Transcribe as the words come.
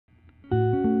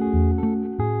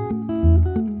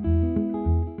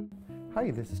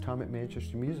Hi, this is Tom at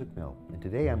Manchester Music Mill, and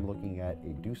today I'm looking at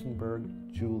a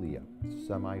Duesenberg Julia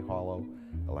semi-hollow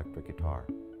electric guitar.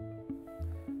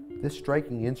 This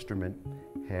striking instrument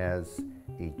has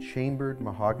a chambered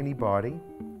mahogany body,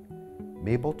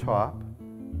 maple top.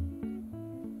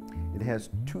 It has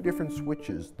two different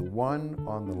switches. The one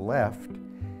on the left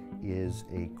is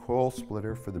a coil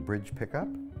splitter for the bridge pickup,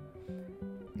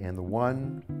 and the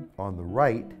one on the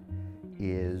right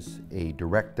is a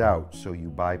DirectOut, so you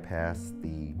bypass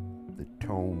the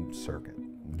tone circuit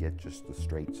and get just the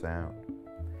straight sound.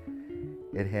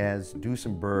 It has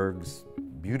Duesenberg's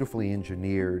beautifully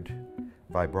engineered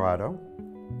vibrato,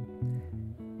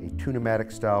 a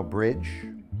tunematic style bridge,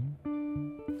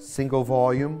 single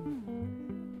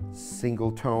volume,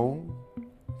 single tone,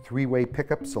 three-way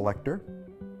pickup selector.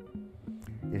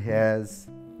 It has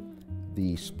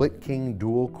the Split King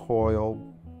dual coil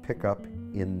pickup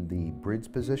in the bridge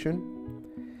position,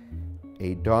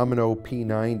 a Domino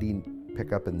P90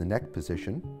 pickup in the neck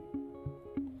position,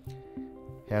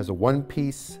 has a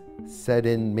one-piece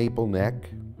set-in maple neck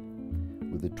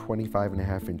with a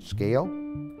 25.5-inch scale,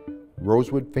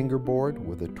 rosewood fingerboard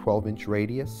with a 12-inch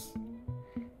radius,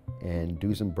 and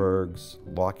Duesenberg's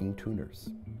locking tuners.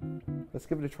 Let's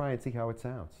give it a try and see how it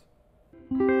sounds.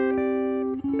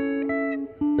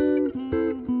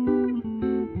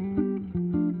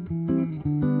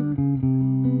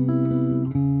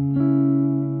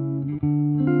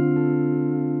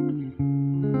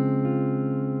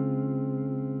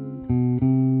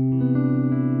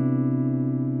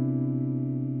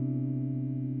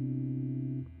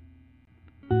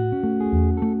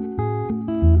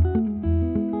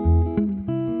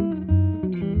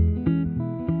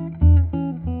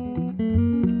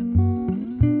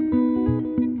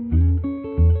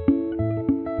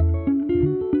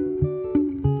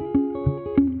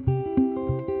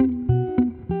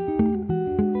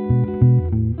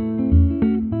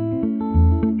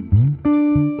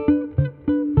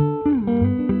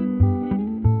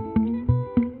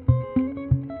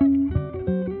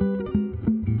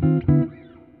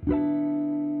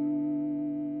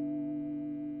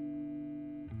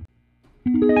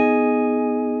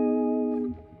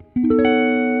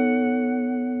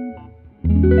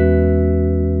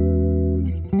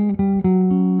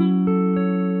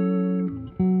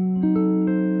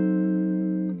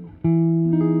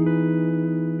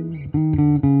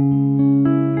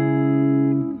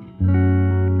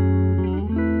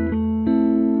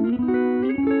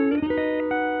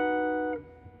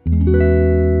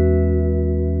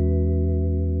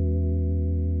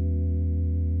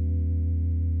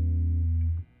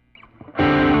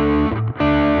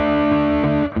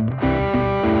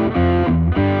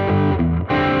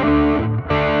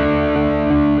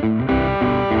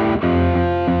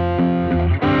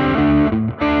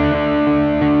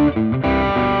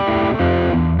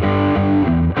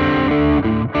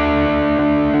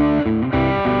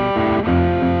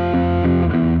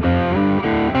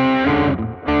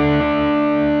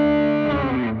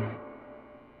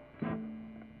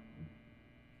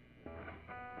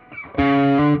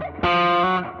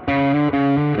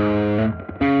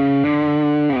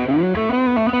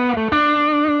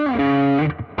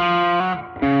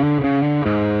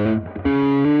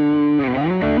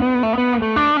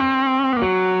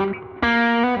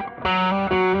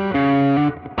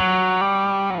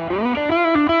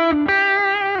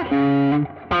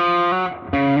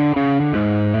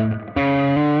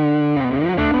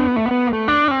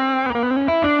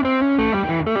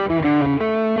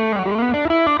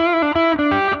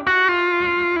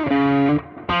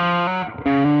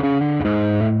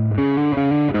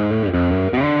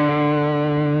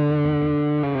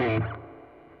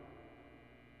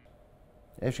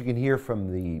 As you can hear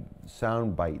from the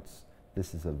sound bites,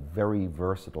 this is a very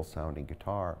versatile sounding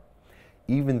guitar.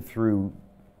 Even through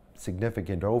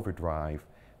significant overdrive,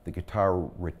 the guitar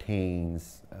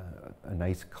retains a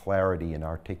nice clarity and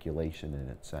articulation in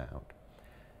its sound.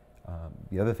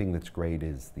 The other thing that's great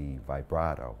is the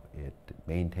vibrato. It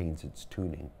maintains its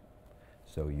tuning,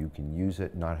 so you can use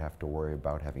it and not have to worry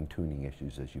about having tuning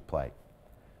issues as you play.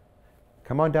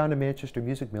 Come on down to Manchester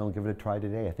Music Mill and give it a try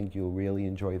today. I think you'll really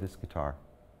enjoy this guitar.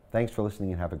 Thanks for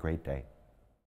listening and have a great day.